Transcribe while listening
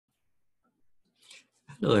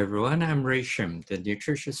Hello everyone, I'm Ray Shim, the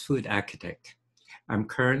Nutritious Food Architect. I'm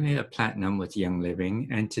currently a Platinum with Young Living,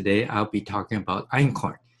 and today I'll be talking about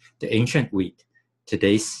Einkorn, the ancient wheat,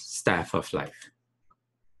 today's staff of life.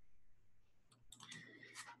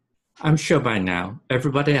 I'm sure by now,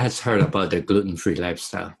 everybody has heard about the gluten-free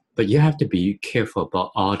lifestyle, but you have to be careful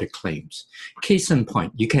about all the claims. Case in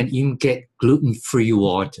point, you can even get gluten-free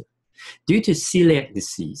water. Due to celiac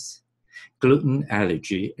disease, gluten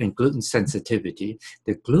allergy, and gluten sensitivity,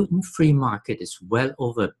 the gluten-free market is well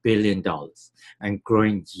over $1 billion and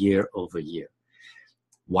growing year over year.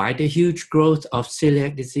 Why the huge growth of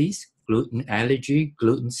celiac disease, gluten allergy,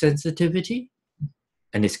 gluten sensitivity?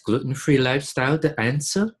 And is gluten-free lifestyle the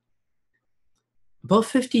answer? About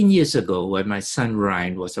 15 years ago, when my son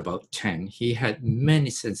Ryan was about 10, he had many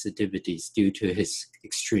sensitivities due to his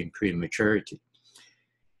extreme prematurity.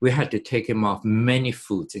 We had to take him off many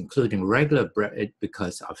foods, including regular bread,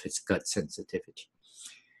 because of his gut sensitivity.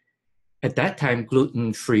 At that time,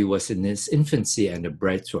 gluten-free was in its infancy, and the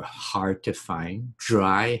breads were hard to find,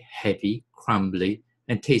 dry, heavy, crumbly,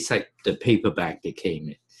 and taste like the paper bag they came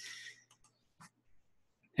in.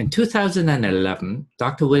 In 2011,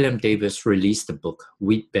 Dr. William Davis released the book,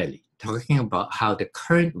 Wheat Belly, talking about how the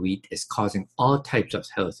current wheat is causing all types of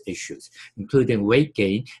health issues, including weight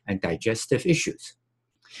gain and digestive issues.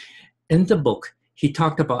 In the book, he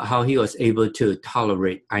talked about how he was able to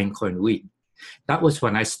tolerate einkorn wheat. That was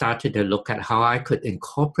when I started to look at how I could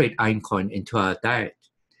incorporate einkorn into our diet.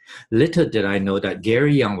 Little did I know that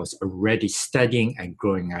Gary Young was already studying and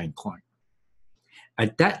growing einkorn.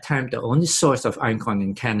 At that time, the only source of einkorn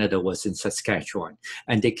in Canada was in Saskatchewan,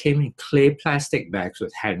 and they came in clear plastic bags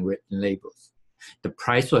with handwritten labels. The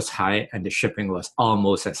price was high, and the shipping was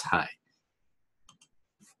almost as high.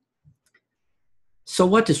 So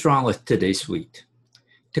what is wrong with today's wheat?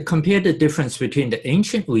 To compare the difference between the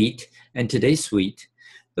ancient wheat and today's wheat,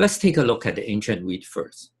 let's take a look at the ancient wheat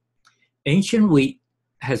first. Ancient wheat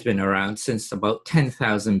has been around since about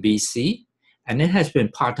 10,000 BC, and it has been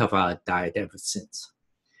part of our diet ever since.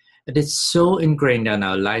 It is so ingrained in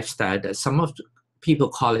our lifestyle that some of the people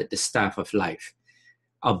call it the staff of life.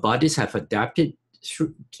 Our bodies have adapted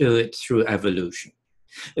to it through evolution.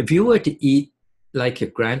 If you were to eat like your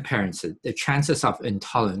grandparents did, the chances of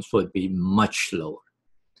intolerance would be much lower.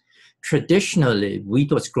 Traditionally,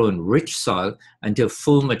 wheat was grown in rich soil until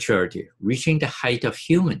full maturity, reaching the height of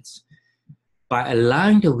humans. By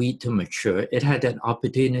allowing the wheat to mature, it had an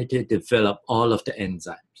opportunity to develop all of the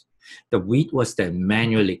enzymes. The wheat was then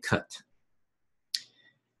manually cut.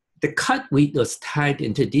 The cut wheat was tied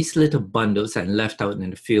into these little bundles and left out in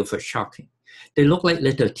the field for shocking. They look like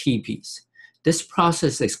little teepees. This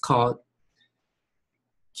process is called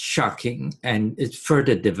shocking, and it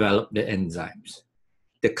further developed the enzymes.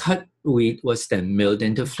 The cut wheat was then milled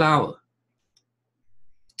into flour.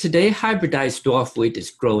 Today, hybridized dwarf wheat is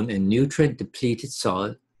grown in nutrient-depleted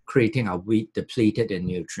soil, creating a wheat depleted in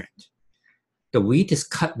nutrient. The wheat is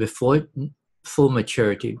cut before full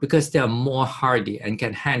maturity because they are more hardy and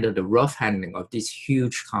can handle the rough handling of these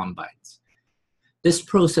huge combines. This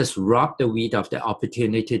process robbed the wheat of the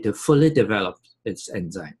opportunity to fully develop its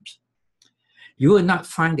enzymes. You will not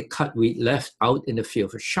find the cut wheat left out in the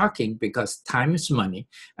field for shocking because time is money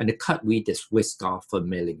and the cut wheat is whisked off for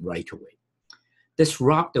milling right away. This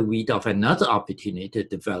robbed the wheat of another opportunity to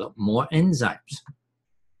develop more enzymes.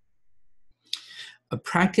 A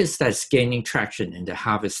practice that's gaining traction in the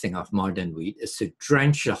harvesting of modern wheat is to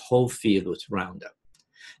drench the whole field with Roundup.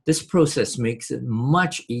 This process makes it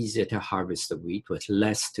much easier to harvest the wheat with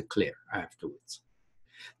less to clear afterwards.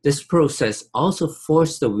 This process also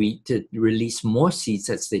forced the wheat to release more seeds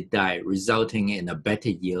as they die, resulting in a better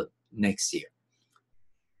yield next year.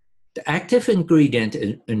 The active ingredient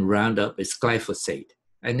in Roundup is glyphosate,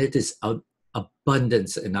 and it is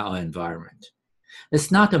abundant in our environment.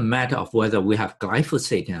 It's not a matter of whether we have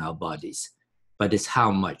glyphosate in our bodies, but it's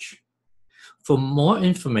how much. For more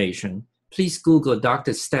information, please Google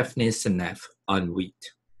Dr. Stephanie Seneff on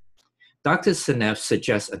wheat. Dr. Seneff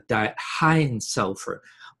suggests a diet high in sulfur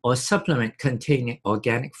or a supplement containing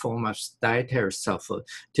organic form of dietary sulfur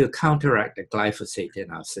to counteract the glyphosate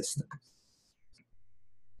in our system.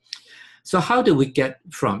 So how do we get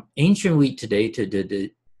from ancient wheat today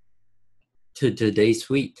to today's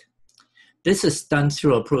wheat? This is done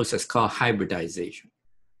through a process called hybridization.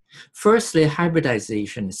 Firstly,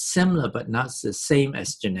 hybridization is similar but not the same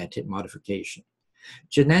as genetic modification.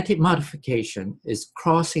 Genetic modification is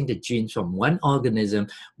crossing the genes from one organism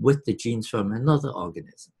with the genes from another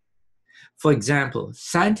organism. For example,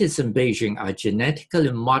 scientists in Beijing are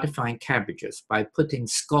genetically modifying cabbages by putting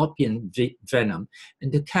scorpion venom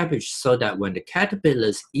into cabbage so that when the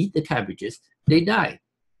caterpillars eat the cabbages, they die.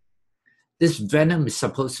 This venom is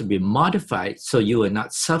supposed to be modified so you will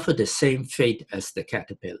not suffer the same fate as the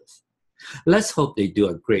caterpillars. Let's hope they do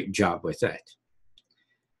a great job with that.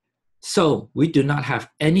 So we do not have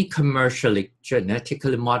any commercially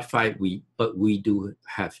genetically modified wheat, but we do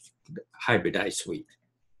have hybridized wheat.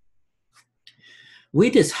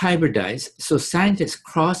 Wheat is hybridized, so scientists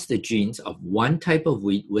cross the genes of one type of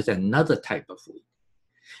wheat with another type of wheat.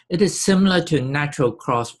 It is similar to natural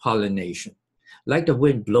cross-pollination, like the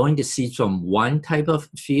wind blowing the seeds from one type of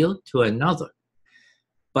field to another.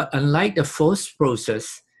 But unlike the forced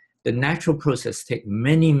process, the natural process takes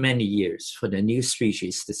many, many years for the new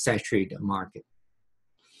species to saturate the market.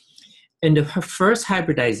 In the first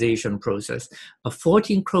hybridization process, a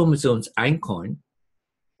 14 chromosomes einkorn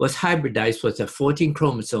was hybridized with a 14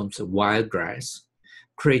 chromosomes wild grass,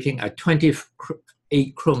 creating a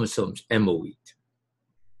 28 chromosomes emmer wheat.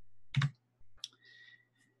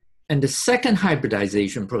 In the second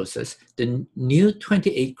hybridization process, the new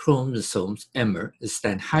 28 chromosomes emmer is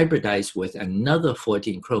then hybridized with another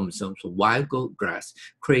 14 chromosomes wild goat grass,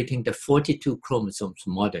 creating the 42 chromosomes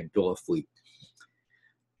modern dwarf wheat.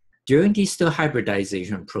 During these two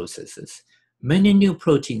hybridization processes, many new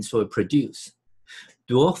proteins were produced.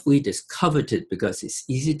 Dwarf wheat is coveted because it's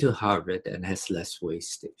easy to harvest and has less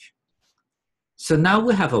wastage. So now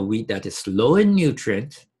we have a wheat that is low in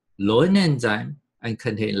nutrients, low in enzyme, and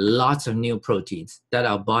contain lots of new proteins that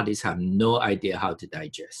our bodies have no idea how to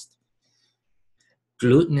digest.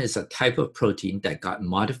 Gluten is a type of protein that got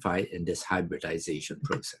modified in this hybridization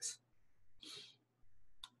process.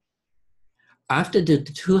 After the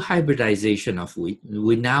two hybridization of wheat,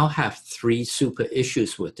 we now have three super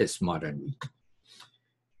issues with this modern wheat.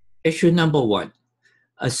 Issue number one,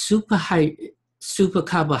 a super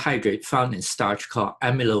carbohydrate found in starch called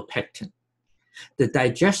amylopectin. The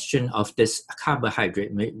digestion of this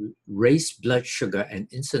carbohydrate may raise blood sugar and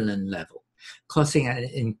insulin level, causing an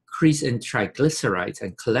increase in triglycerides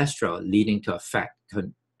and cholesterol, leading to a fat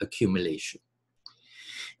accumulation.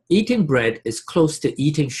 Eating bread is close to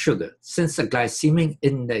eating sugar, since the glycemic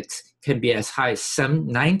index can be as high as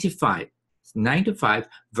 95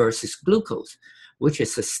 versus glucose, which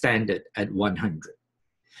is the standard at 100.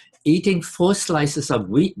 Eating 4 slices of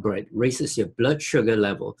wheat bread raises your blood sugar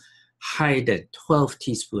level higher than 12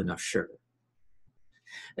 teaspoons of sugar.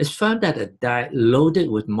 It's found that a diet loaded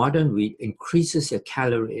with modern wheat increases your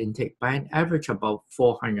calorie intake by an average of about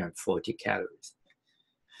 440 calories.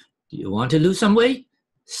 Do you want to lose some weight?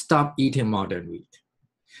 Stop eating modern wheat.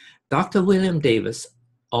 Dr. William Davis,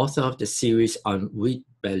 author of the series on wheat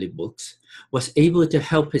belly books, was able to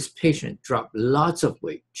help his patient drop lots of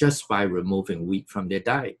weight just by removing wheat from their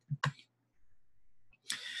diet.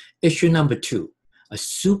 Issue number 2, a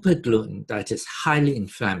super gluten that is highly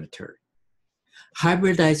inflammatory.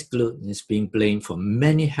 Hybridized gluten is being blamed for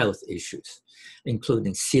many health issues,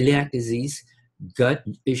 including celiac disease, gut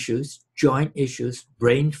issues, joint issues,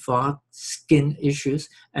 brain fog, skin issues,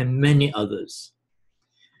 and many others.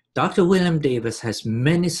 Dr. William Davis has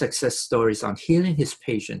many success stories on healing his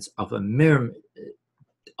patients of a myriad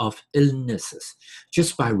of illnesses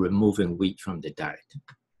just by removing wheat from the diet.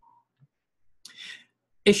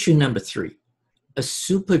 Issue number 3, a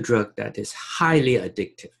super drug that is highly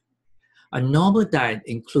addictive. A normal diet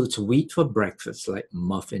includes wheat for breakfast like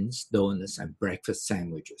muffins, donuts, and breakfast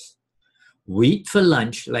sandwiches. Wheat for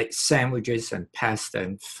lunch like sandwiches and pasta,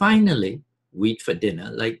 and finally, wheat for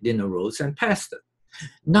dinner like dinner rolls and pasta.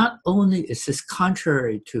 Not only is this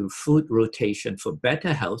contrary to food rotation for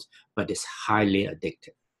better health, but it's highly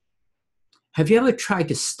addictive. Have you ever tried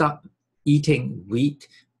to stop eating wheat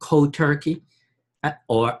cold turkey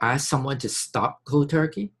or ask someone to stop cold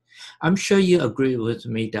turkey? I'm sure you agree with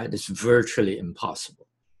me that it's virtually impossible.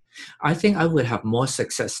 I think I would have more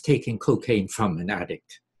success taking cocaine from an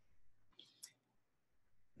addict.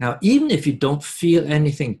 Now, even if you don't feel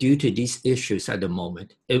anything due to these issues at the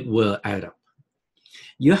moment, it will add up.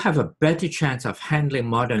 You have a better chance of handling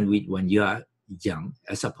modern wheat when you are young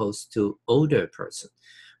as opposed to older person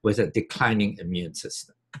with a declining immune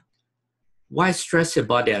system. Why stress your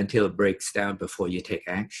body until it breaks down before you take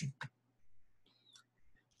action?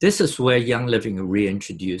 This is where Young Living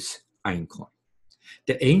reintroduced Einkorn,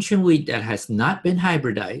 the ancient wheat that has not been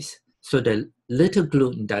hybridized, so the little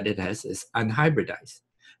gluten that it has is unhybridized.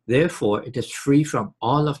 Therefore, it is free from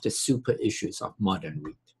all of the super issues of modern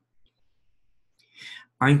wheat.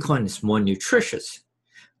 Einkorn is more nutritious.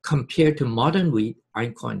 Compared to modern wheat,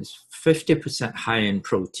 Einkorn is 50% higher in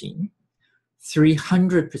protein,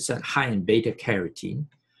 300% higher in beta-carotene,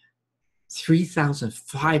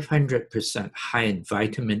 3,500% higher in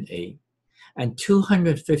vitamin A, and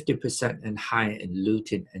 250% higher in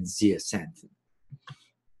lutein and zeaxanthin.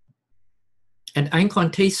 And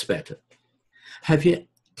Einkorn tastes better. Have you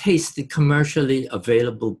tasted commercially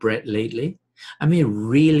available bread lately? I mean,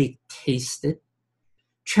 really taste it?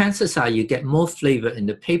 Chances are you get more flavor in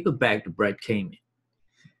the paper bag the bread came in.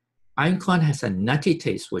 Einkorn has a nutty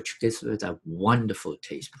taste, which gives it a wonderful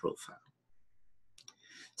taste profile.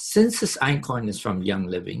 Since this Einkorn is from Young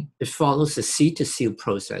Living, it follows the seed-to-seal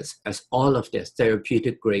process as all of their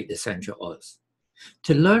therapeutic-grade essential oils.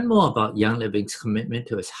 To learn more about Young Living's commitment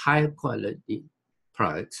to its higher quality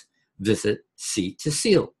products, visit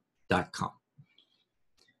seed2seal.com.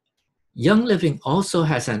 Young Living also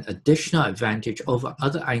has an additional advantage over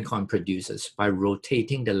other Einkorn producers by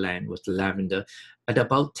rotating the land with lavender at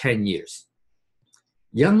about 10 years.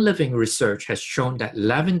 Young Living research has shown that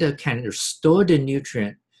lavender can restore the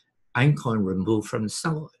nutrient Einkorn removed from the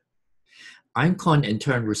soil. Einkorn in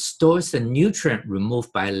turn restores the nutrient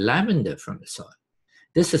removed by lavender from the soil.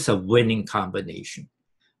 This is a winning combination.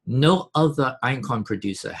 No other Einkorn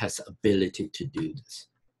producer has the ability to do this.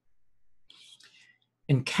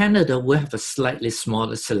 In Canada, we have a slightly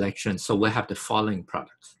smaller selection, so we have the following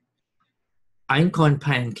products. Einkorn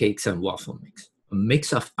pancakes and waffle mix, a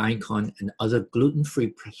mix of Einkorn and other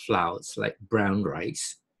gluten-free flours like brown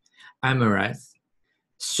rice, amaranth,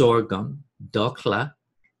 sorghum, dokla,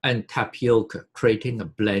 and tapioca, creating a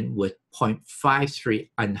blend with 0.53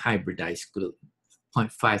 unhybridized gluten,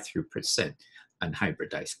 0.53%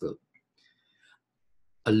 unhybridized gluten.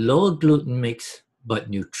 A lower gluten mix, but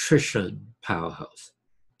nutrition powerhouse.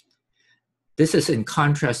 This is in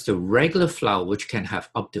contrast to regular flour, which can have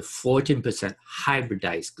up to 14%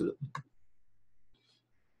 hybridized gluten.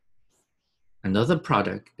 Another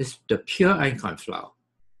product is the pure Einkorn flour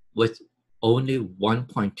with only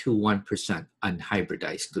 1.21%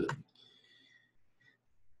 unhybridized gluten.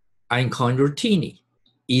 Einkorn rotini,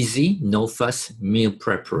 easy, no fuss meal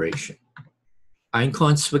preparation.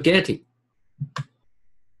 Einkorn spaghetti.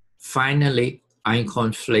 Finally,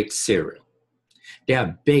 Einkorn flake cereal. They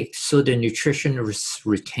are baked so the nutrition is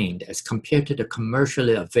retained as compared to the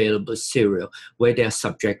commercially available cereal where they are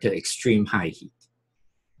subject to extreme high heat.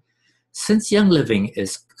 Since Young Living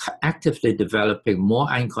is actively developing more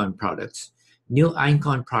Einkorn products, new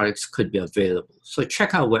Einkorn products could be available, so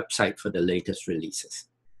check our website for the latest releases.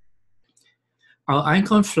 Our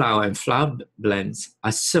Einkorn flour and flour blends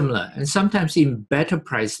are similar and sometimes even better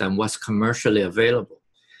priced than what's commercially available.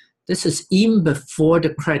 This is even before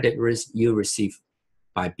the credit you receive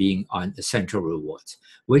by being on Essential Rewards,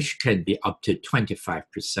 which can be up to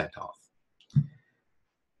 25% off.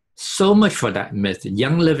 So much for that myth.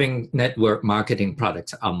 Young Living network marketing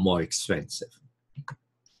products are more expensive.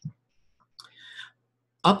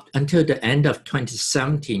 Up until the end of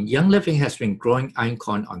 2017, Young Living has been growing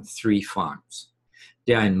Einkorn on 3 farms.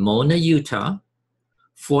 They are in Mona, Utah,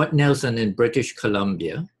 Fort Nelson in British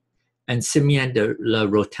Columbia, and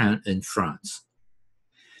Simian-de-la-Rotan in France.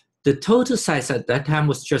 The total size at that time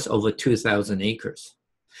was just over 2,000 acres.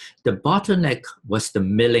 The bottleneck was the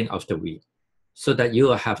milling of the wheat, so that you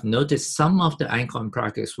will have noticed some of the Einkorn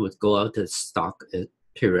products would go out of stock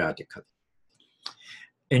periodically.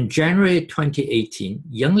 In January 2018,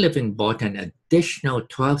 Young Living bought an additional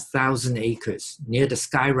 12,000 acres near the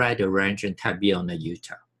Skyrider Ranch in Tabiona,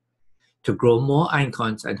 Utah, to grow more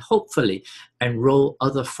Einkorns and hopefully enroll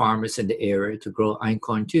other farmers in the area to grow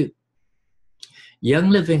Einkorn too.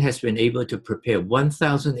 Young Living has been able to prepare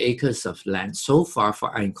 1,000 acres of land so far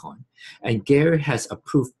for Einkorn, and Gary has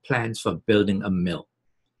approved plans for building a mill.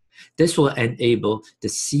 This will enable the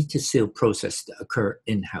seed-to-seal process to occur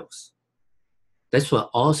in-house. This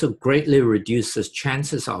will also greatly reduce the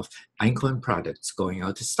chances of Einkorn products going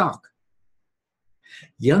out of stock.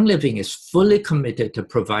 Young Living is fully committed to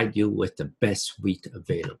provide you with the best wheat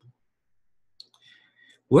available.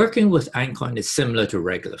 Working with Einkorn is similar to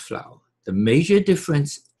regular flour. The major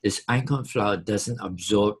difference is Einkorn flour doesn't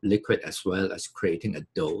absorb liquid as well as creating a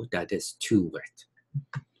dough that is too wet.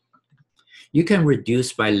 You can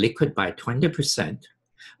reduce liquid by 20%,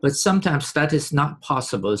 but sometimes that is not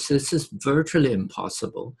possible, so this is virtually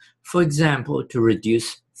impossible. For example, to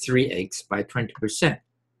reduce 3 eggs by 20%.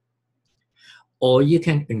 Or you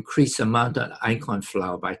can increase the amount of Einkorn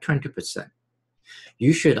flour by 20%.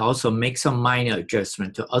 You should also make some minor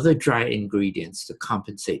adjustment to other dry ingredients to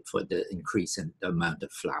compensate for the increase in the amount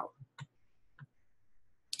of flour.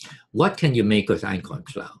 What can you make with Einkorn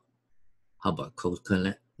flour? How about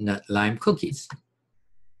coconut lime cookies,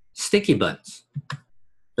 sticky buns,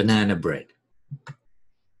 banana bread,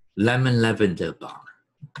 lemon lavender bar,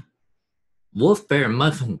 wolf bear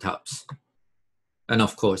muffin tops, and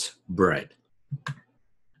of course, bread.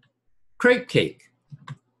 Crepe cake,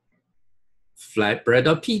 flatbread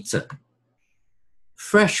or pizza,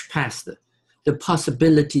 fresh pasta, The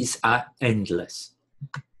possibilities are endless.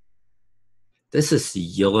 This is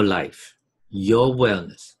your life, your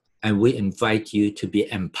wellness, and we invite you to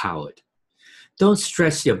be empowered. Don't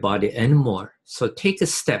stress your body anymore, so take a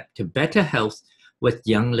step to better health with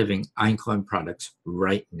Young Living Einkorn products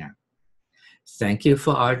right now. Thank you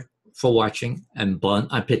for watching, and bon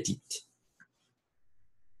appetit.